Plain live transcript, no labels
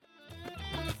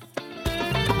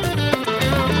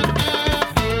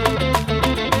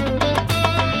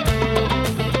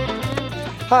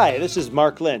Hi, this is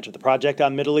Mark Lynch of the Project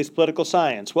on Middle East Political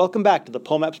Science. Welcome back to the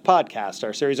POMEPS podcast,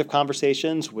 our series of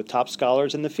conversations with top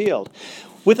scholars in the field.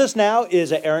 With us now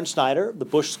is Erin Snyder of the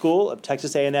Bush School of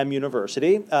Texas A&M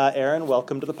University. Erin,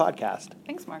 welcome to the podcast.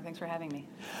 Thanks, Mark. Thanks for having me.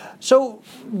 So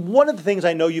one of the things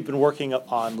I know you've been working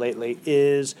on lately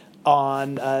is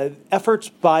on efforts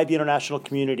by the international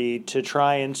community to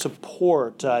try and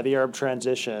support the Arab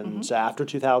transitions after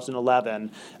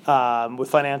 2011 with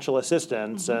financial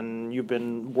assistance, and you've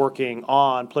been working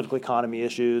on political economy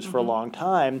issues for a long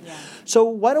time. Yeah. So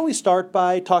why don't we start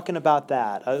by talking about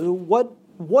that?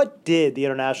 What did the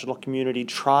international community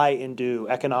try and do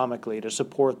economically to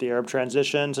support the Arab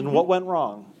transitions, and what went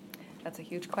wrong? That's a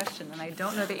huge question, and I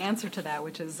don't know the answer to that,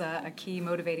 which is a key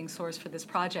motivating source for this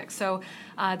project. So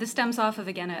this stems off of,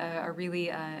 again,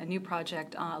 a new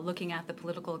project looking at the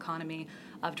political economy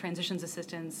of transitions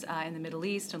assistance in the Middle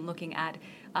East and looking at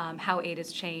how aid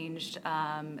has changed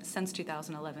since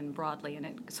 2011 broadly. And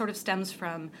it sort of stems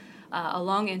from a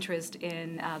long interest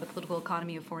in the political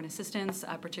economy of foreign assistance,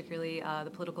 particularly the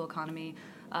political economy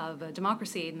of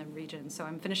democracy in the region. So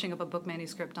I'm finishing up a book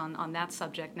manuscript on that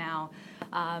subject now.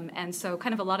 And so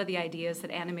kind of a lot of the ideas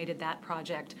that animated that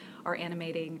project are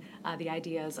animating the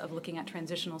ideas of looking at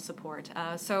transitional support.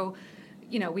 So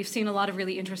we've seen a lot of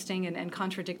really interesting and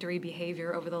contradictory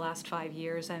behavior over the last 5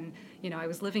 years. And, I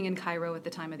was living in Cairo at the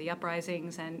time of the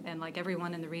uprisings, and like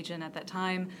everyone in the region at that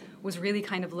time, was really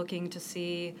kind of looking to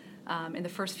see in the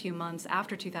first few months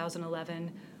after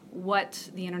 2011 what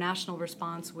the international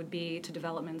response would be to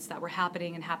developments that were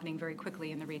happening very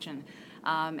quickly in the region.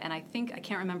 And I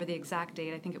can't remember the exact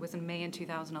date, I think it was in May in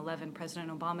 2011,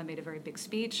 President Obama made a very big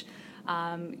speech,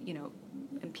 and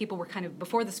people were kind of,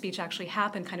 before the speech actually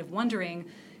happened, kind of wondering,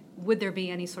 would there be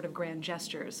any sort of grand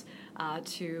gestures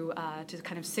to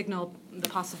kind of signal the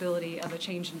possibility of a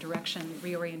change in direction,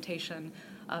 reorientation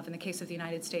of, in the case of the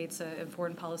United States, a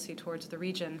foreign policy towards the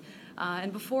region.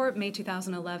 And before May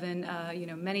 2011,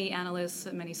 many analysts,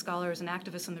 many scholars and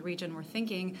activists in the region were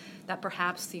thinking that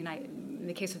perhaps in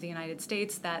the case of the United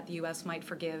States, that the U.S. might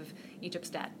forgive Egypt's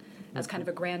debt as kind of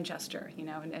a grand gesture,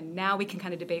 and now we can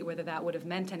kind of debate whether that would have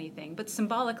meant anything, but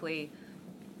symbolically,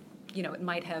 it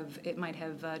might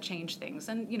have changed things.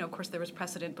 And, of course, there was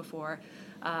precedent before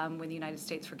when the United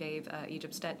States forgave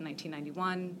Egypt's debt in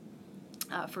 1991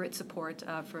 for its support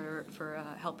for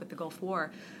help with the Gulf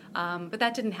War. But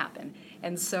that didn't happen.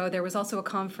 And so there was also a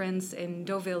conference in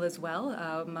Deauville as well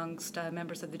amongst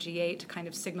members of the G8 to kind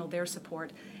of signal their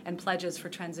support and pledges for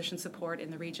transition support in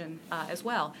the region as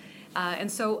well. And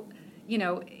so,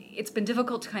 it's been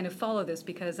difficult to kind of follow this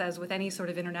because, as with any sort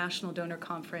of international donor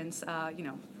conference,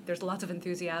 there's lots of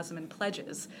enthusiasm and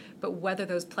pledges, but whether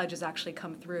those pledges actually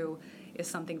come through is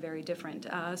something very different.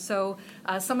 So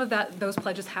some of those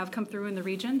pledges have come through in the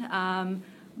region,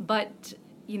 but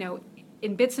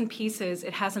in bits and pieces,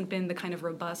 it hasn't been the kind of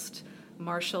robust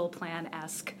Marshall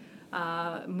Plan-esque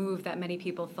move that many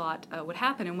people thought would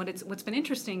happen. And what's been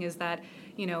interesting is that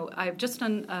I've just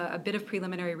done a bit of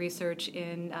preliminary research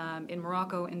in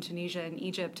Morocco, in Tunisia, and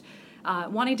Egypt,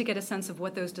 wanting to get a sense of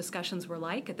what those discussions were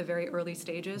like at the very early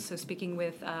stages. So speaking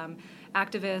with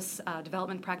activists,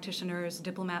 development practitioners,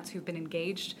 diplomats who've been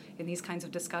engaged in these kinds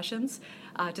of discussions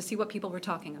to see what people were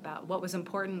talking about, what was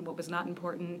important, what was not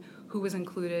important, who was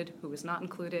included, who was not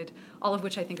included, all of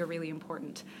which I think are really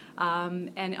important.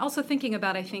 And also thinking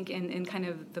about, I think, in kind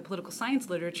of the political science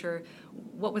literature,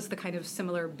 what was the kind of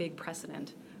similar big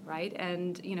precedent, right?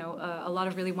 And, a lot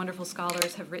of really wonderful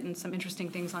scholars have written some interesting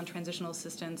things on transitional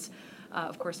assistance,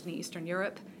 of course, in Eastern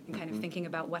Europe, and kind of thinking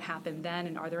about what happened then,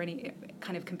 and are there any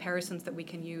kind of comparisons that we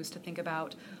can use to think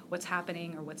about what's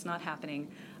happening or what's not happening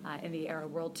in the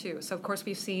Arab world, too. So, of course,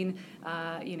 we've seen,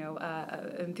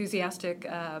 enthusiastic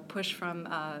push from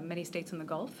many states in the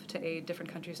Gulf to aid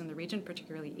different countries in the region,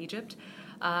 particularly Egypt.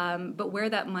 But where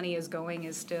that money is going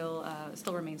is still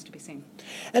remains to be seen.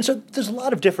 And so there's a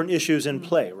lot of different issues in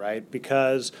play, right?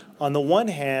 Because on the one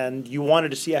hand, you wanted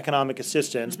to see economic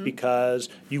assistance because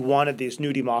you wanted these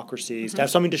new democracies to have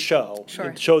something to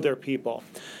show their people.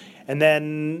 And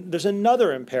then there's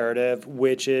another imperative,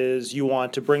 which is you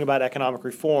want to bring about economic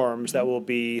reforms that will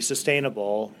be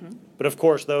sustainable. But of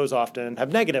course, those often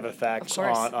have negative effects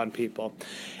on people.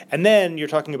 And then you're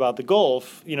talking about the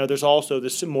Gulf. There's also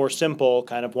this more simple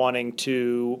kind of wanting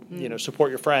to, support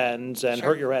your friends and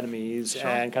hurt your enemies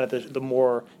and kind of the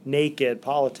more naked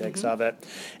politics of it.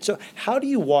 So how do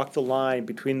you walk the line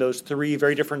between those three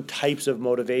very different types of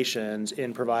motivations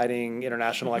in providing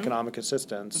international economic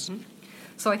assistance?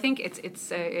 So I think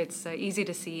it's easy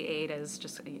to see aid as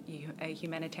just a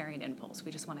humanitarian impulse.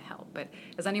 We just want to help. But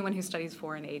as anyone who studies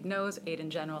foreign aid knows, aid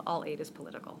in general, all aid is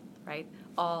political, right?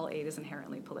 All aid is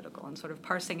inherently political, and sort of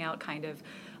parsing out kind of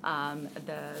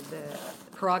the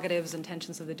prerogatives,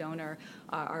 intentions of the donor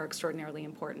are extraordinarily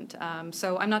important.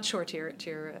 So I'm not sure to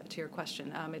your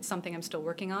question. It's something I'm still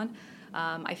working on.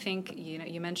 I think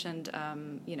you mentioned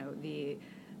the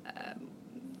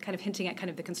kind of hinting at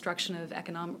kind of the construction of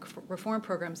economic reform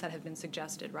programs that have been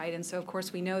suggested, right? And so, of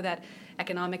course, we know that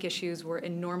economic issues were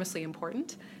enormously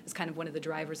important as kind of one of the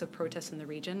drivers of protests in the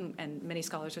region, and many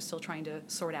scholars are still trying to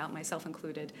sort out, myself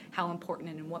included, how important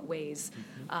and in what ways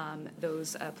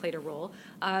those played a role.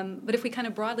 But if we kind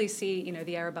of broadly see,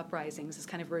 the Arab uprisings as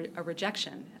kind of a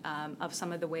rejection of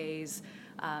some of the ways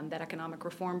that economic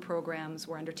reform programs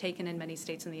were undertaken in many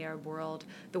states in the Arab world,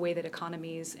 the way that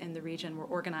economies in the region were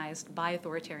organized by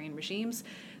authoritarian regimes,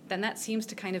 then that seems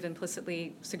to kind of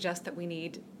implicitly suggest that we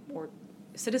need, or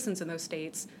citizens in those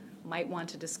states might want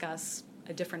to discuss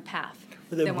a different path.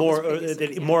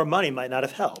 More money might not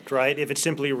have helped, right? If it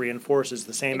simply reinforces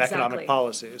the same economic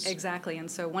policies. Exactly.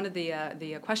 And so one of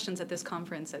the questions at this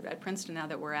conference at Princeton now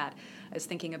that we're at is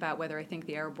thinking about whether I think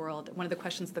the Arab world, one of the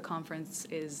questions of the conference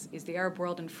is the Arab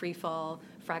world in free fall,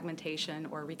 fragmentation,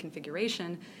 or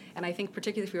reconfiguration? And I think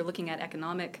particularly if you're looking at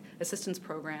economic assistance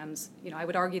programs, I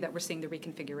would argue that we're seeing the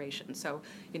reconfiguration. So,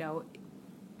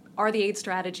 are the aid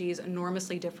strategies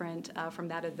enormously different from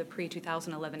that of the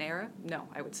pre-2011 era? No,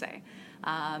 I would say.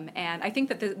 And I think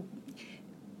that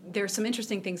there are some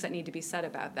interesting things that need to be said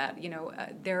about that.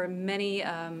 There are many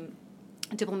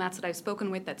diplomats that I've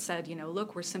spoken with that said,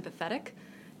 look, we're sympathetic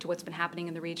to what's been happening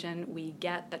in the region. We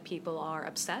get that people are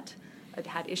upset,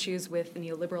 had issues with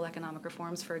neoliberal economic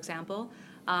reforms, for example.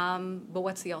 But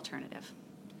what's the alternative?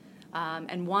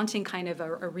 And wanting kind of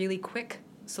a really quick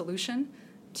solution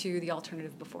to the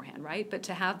alternative beforehand, right? But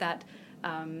to have that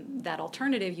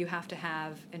alternative, you have to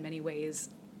have, in many ways,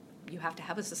 you have to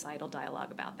have a societal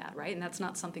dialogue about that, right? And that's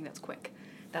not something that's quick.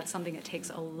 That's something that takes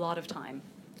a lot of time.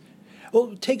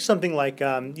 Well, take something like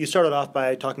you started off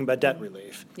by talking about debt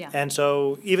relief. Yeah. And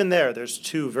so even there's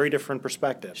two very different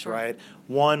perspectives, Sure. right?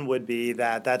 One would be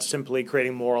that that's simply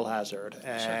creating moral hazard,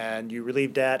 and you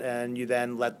relieve debt and you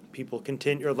then let people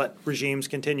continue, or let regimes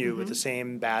continue with the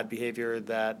same bad behavior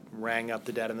that rang up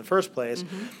the debt in the first place.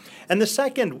 And the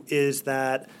second is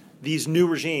that these new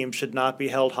regimes should not be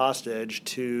held hostage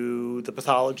to the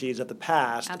pathologies of the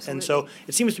past. Absolutely. And so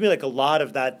it seems to me like a lot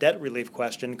of that debt relief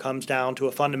question comes down to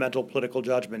a fundamental political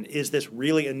judgment. Is this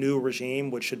really a new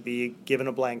regime which should be given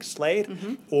a blank slate,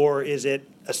 or is it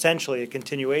essentially a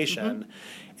continuation?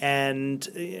 And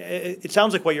it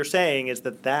sounds like what you're saying is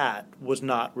that was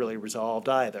not really resolved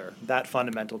either, that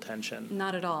fundamental tension.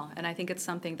 Not at all. And I think it's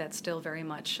something that's still very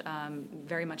much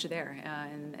there,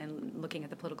 and looking at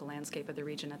the political landscape of the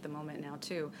region at the moment now,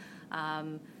 too.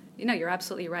 You're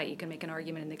absolutely right. You can make an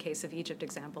argument in the case of Egypt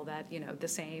example that, the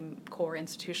same core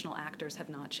institutional actors have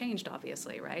not changed,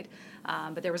 obviously, right?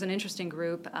 But there was an interesting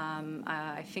group,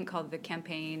 I think called the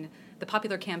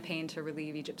Popular Campaign to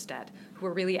Relieve Egypt's Debt, who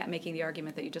were really making the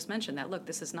argument that you just mentioned, that, look,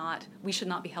 we should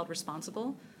not be held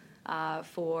responsible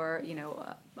for,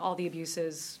 all the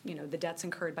abuses, the debts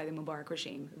incurred by the Mubarak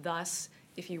regime. Thus,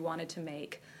 if you wanted to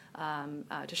make,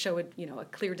 to show a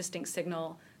clear, distinct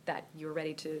signal that you're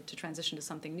ready to transition to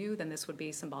something new, then this would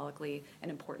be symbolically an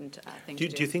important thing to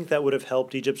do. Do you think that would have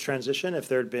helped Egypt's transition if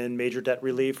there had been major debt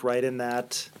relief right in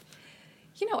that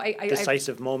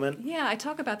decisive moment? Yeah, I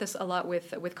talk about this a lot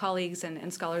with colleagues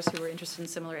and scholars who are interested in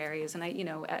similar areas. And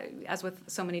as with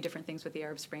so many different things with the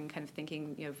Arab Spring, kind of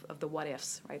thinking of the what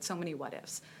ifs, right? So many what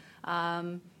ifs.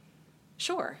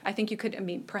 Sure, I think you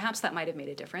could. Perhaps that might have made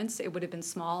a difference. It would have been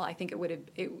small. I think it would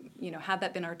have. Had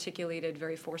that been articulated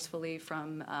very forcefully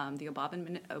from the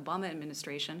Obama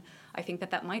administration, I think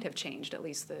that might have changed at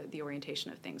least the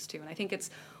orientation of things too. And I think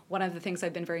it's one of the things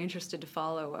I've been very interested to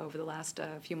follow over the last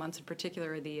few months, in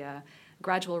particular, the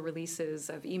gradual releases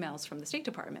of emails from the State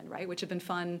Department, right, which have been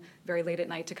fun, very late at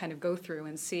night to kind of go through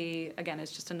and see. Again,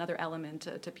 it's just another element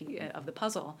of the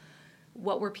puzzle.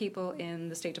 What were people in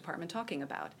the State Department talking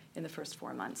about in the first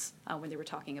 4 months when they were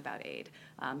talking about aid?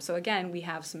 So again, we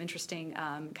have some interesting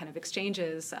kind of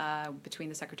exchanges between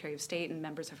the Secretary of State and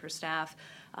members of her staff,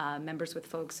 members with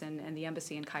folks in the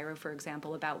embassy in Cairo, for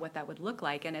example, about what that would look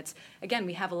like. And it's, again,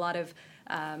 we have a lot of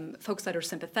folks that are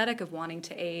sympathetic of wanting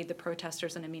to aid the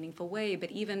protesters in a meaningful way.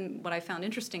 But even what I found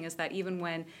interesting is that even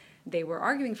when they were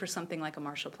arguing for something like a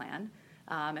Marshall Plan,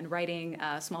 and writing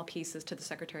small pieces to the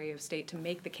Secretary of State to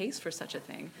make the case for such a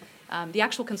thing. The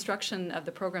actual construction of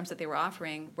the programs that they were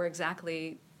offering were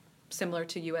exactly similar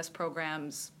to U.S.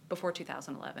 programs before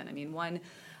 2011. I mean, one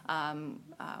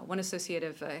associate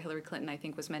of Hillary Clinton, I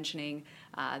think, was mentioning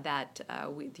that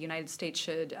the United States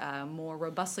should more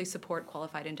robustly support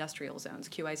qualified industrial zones,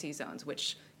 QIZ zones,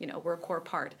 which were a core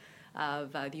part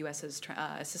of the U.S.'s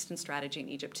assistance strategy in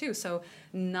Egypt too. So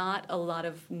not a lot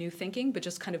of new thinking, but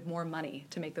just kind of more money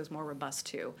to make those more robust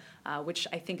too, which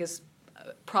I think is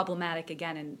problematic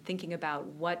again in thinking about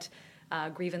what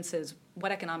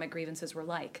economic grievances were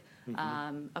like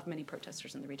of many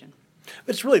protesters in the region.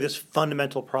 But it's really this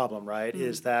fundamental problem, right,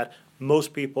 is that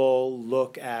most people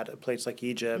look at a place like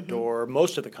Egypt or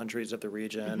most of the countries of the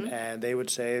region, and they would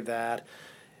say that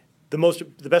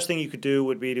the best thing you could do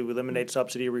would be to eliminate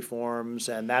subsidy reforms,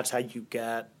 and that's how you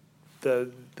get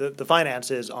the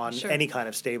finances on any kind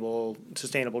of stable,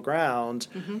 sustainable ground.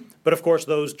 But of course,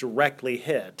 those directly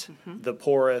hit the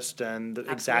poorest and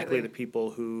exactly the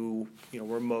people who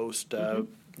were most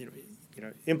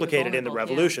implicated in the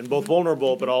revolution, both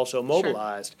vulnerable but also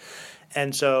mobilized.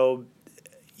 And so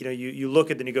you look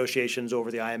at the negotiations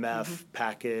over the IMF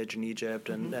package in Egypt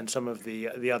and some of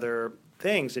the other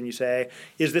things, and you say,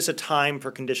 is this a time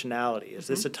for conditionality? Is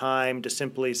this a time to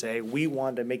simply say, we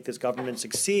want to make this government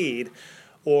succeed?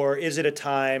 Or is it a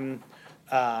time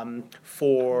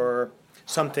for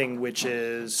something which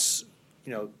is,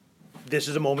 this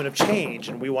is a moment of change,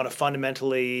 and we want to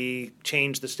fundamentally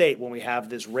change the state when we have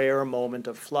this rare moment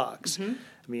of flux?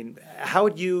 I mean, how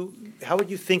would you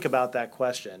think about that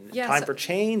question? Time for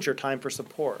change or time for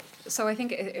support? So I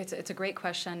think it's a great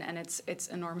question, and it's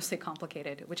enormously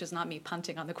complicated, which is not me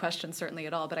punting on the question certainly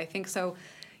at all. But I think so.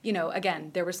 Again,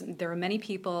 there were many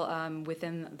people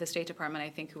within the State Department, I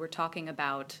think, who were talking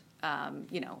about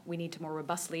we need to more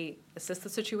robustly assist the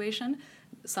situation.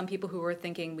 Some people who were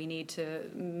thinking we need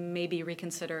to maybe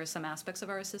reconsider some aspects of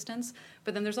our assistance.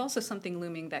 But then there's also something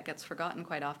looming that gets forgotten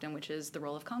quite often, which is the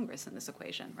role of Congress in this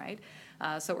equation, right?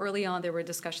 So early on, there were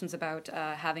discussions about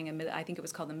having I think it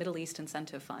was called the Middle East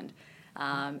Incentive Fund.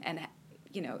 And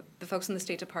the folks in the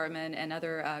State Department and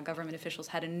other government officials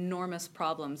had enormous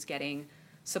problems getting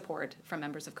support from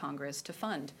members of Congress to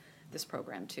fund this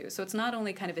program too. So it's not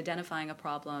only kind of identifying a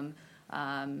problem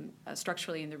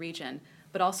structurally in the region,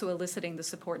 but also eliciting the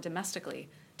support domestically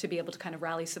to be able to kind of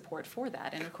rally support for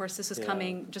that. And of course, this is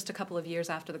coming just a couple of years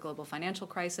after the global financial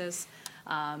crisis.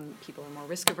 People are more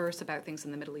risk averse about things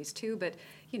in the Middle East too, but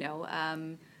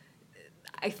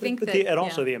I think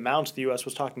the amounts the U.S.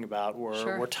 was talking about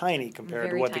were tiny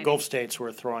compared to what the Gulf states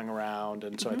were throwing around,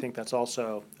 and so I think that's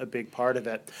also a big part of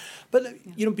it. But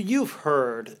but you've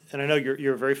heard, and I know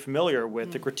you're very familiar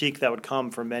with the critique that would come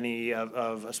from many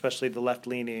of especially the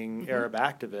left-leaning Arab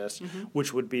activists,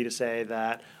 which would be to say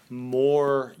that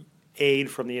more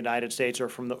aid from the United States or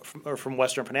from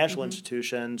Western financial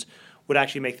institutions would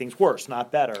actually make things worse,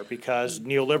 not better, because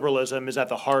neoliberalism is at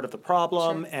the heart of the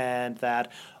problem, and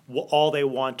that all they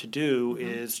want to do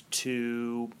is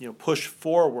to push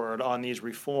forward on these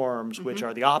reforms, which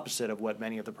are the opposite of what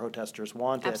many of the protesters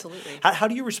wanted. Absolutely. How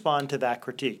do you respond to that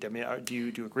critique? I mean, do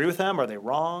you agree with them? Are they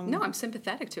wrong? No, I'm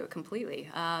sympathetic to it completely.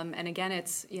 And again,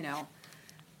 it's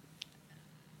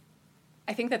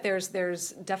I think that there's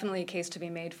definitely a case to be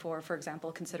made for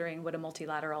example, considering what a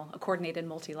coordinated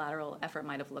multilateral effort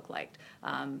might have looked like.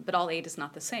 But all aid is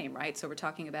not the same, right? So we're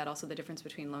talking about also the difference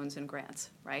between loans and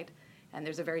grants, right? And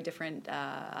there's a very different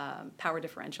power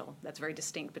differential that's very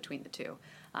distinct between the two.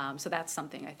 So that's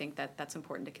something I think that's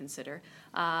important to consider.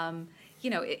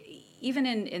 Even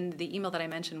in the email that I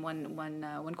mentioned,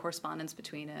 one correspondence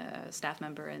between a staff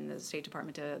member in the State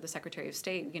Department to the Secretary of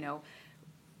State,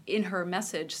 in her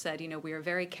message said, we are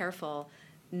very careful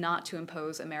not to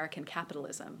impose American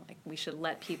capitalism. Like, we should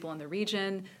let people in the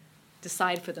region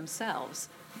decide for themselves.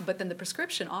 But then the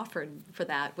prescription offered for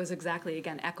that was exactly,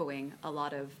 again, echoing a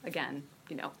lot of, again,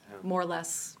 more or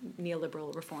less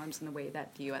neoliberal reforms in the way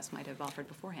that the U.S. might have offered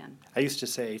beforehand. I used to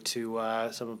say to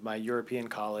some of my European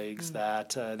colleagues that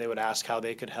they would ask how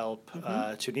they could help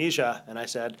Tunisia, and I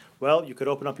said, well, you could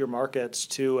open up your markets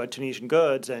to Tunisian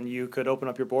goods, and you could open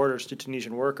up your borders to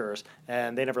Tunisian workers,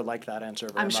 and they never liked that answer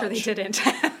very much. I'm sure they didn't.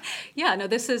 Yeah, no,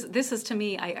 this is to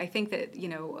me, I think that,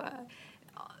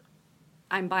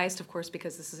 I'm biased, of course,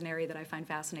 because this is an area that I find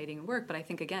fascinating in work, but I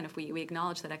think, again, if we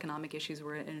acknowledge that economic issues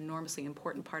were an enormously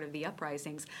important part of the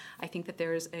uprisings, I think that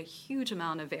there's a huge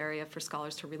amount of area for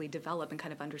scholars to really develop and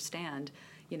kind of understand,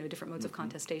 different modes of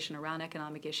contestation around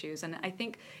economic issues. And I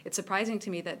think it's surprising to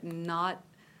me that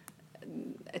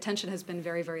attention has been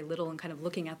very, very little in kind of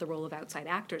looking at the role of outside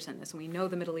actors in this. And we know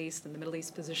the Middle East and the Middle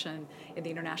East position in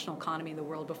the international economy in the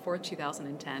world before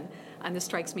 2010. And this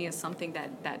strikes me as something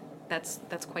that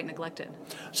that's quite neglected.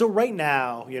 So right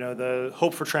now, the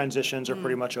hope for transitions are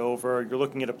pretty much over. You're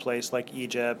looking at a place like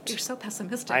Egypt. You're so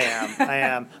pessimistic. I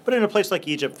am. But in a place like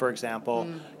Egypt, for example,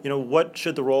 what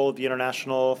should the role of the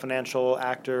international financial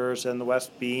actors in the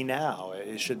West be now?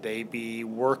 Should they be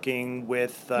working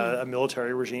with a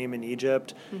military regime in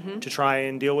Egypt to try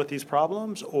and deal with these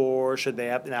problems, or should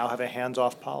they now have a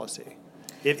hands-off policy?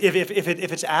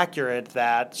 If it's accurate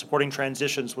that supporting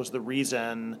transitions was the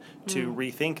reason to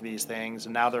rethink these things,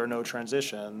 and now there are no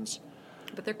transitions.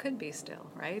 But there could be still,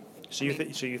 right? So you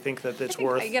think that it's I think,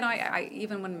 worth? I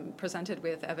even when presented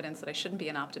with evidence that I shouldn't be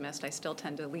an optimist, I still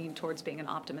tend to lean towards being an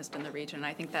optimist in the region. And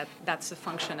I think that that's a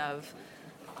function of,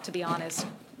 to be honest,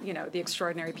 the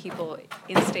extraordinary people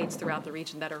in states throughout the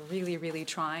region that are really, really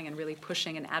trying and really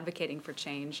pushing and advocating for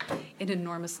change in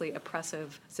enormously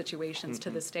oppressive situations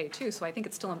to this day too. So I think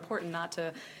it's still important not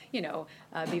to, be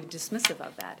dismissive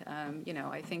of that.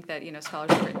 I think that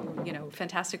scholars have written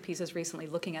fantastic pieces recently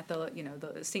looking at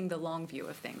seeing the long view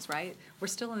of things. Right, we're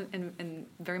still in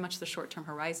very much the short-term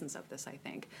horizons of this. I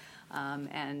think,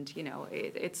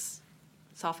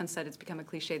 It's often said, it's become a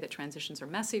cliche that transitions are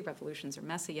messy, revolutions are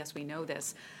messy. Yes, we know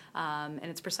this. And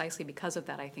it's precisely because of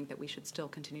that, I think, that we should still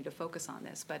continue to focus on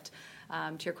this. But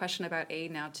to your question about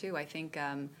aid now, too, I think,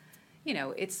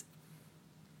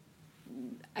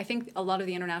 I think a lot of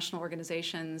the international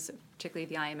organizations, particularly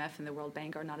the IMF and the World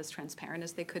Bank, are not as transparent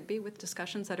as they could be with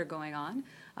discussions that are going on.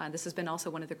 This has been also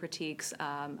one of the critiques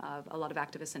of a lot of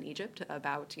activists in Egypt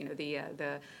about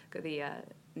the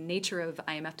nature of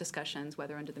IMF discussions,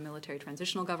 whether under the military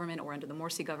transitional government or under the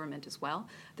Morsi government as well.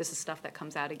 This is stuff that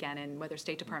comes out again in whether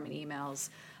State Department emails,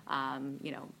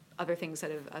 other things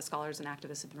that scholars and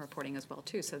activists have been reporting as well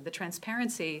too. So the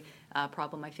transparency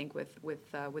problem, I think,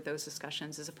 with those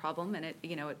discussions is a problem, and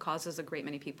it causes a great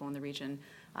many people in the region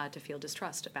to feel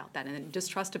distrust about that, and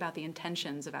distrust about the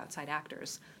intentions of outside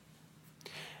actors.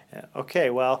 Okay,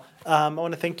 well, I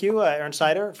want to thank you, Erin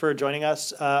Snyder, for joining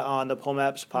us on the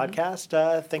POMEPS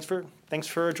podcast. Thanks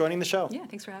for joining the show. Yeah,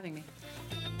 thanks for having me.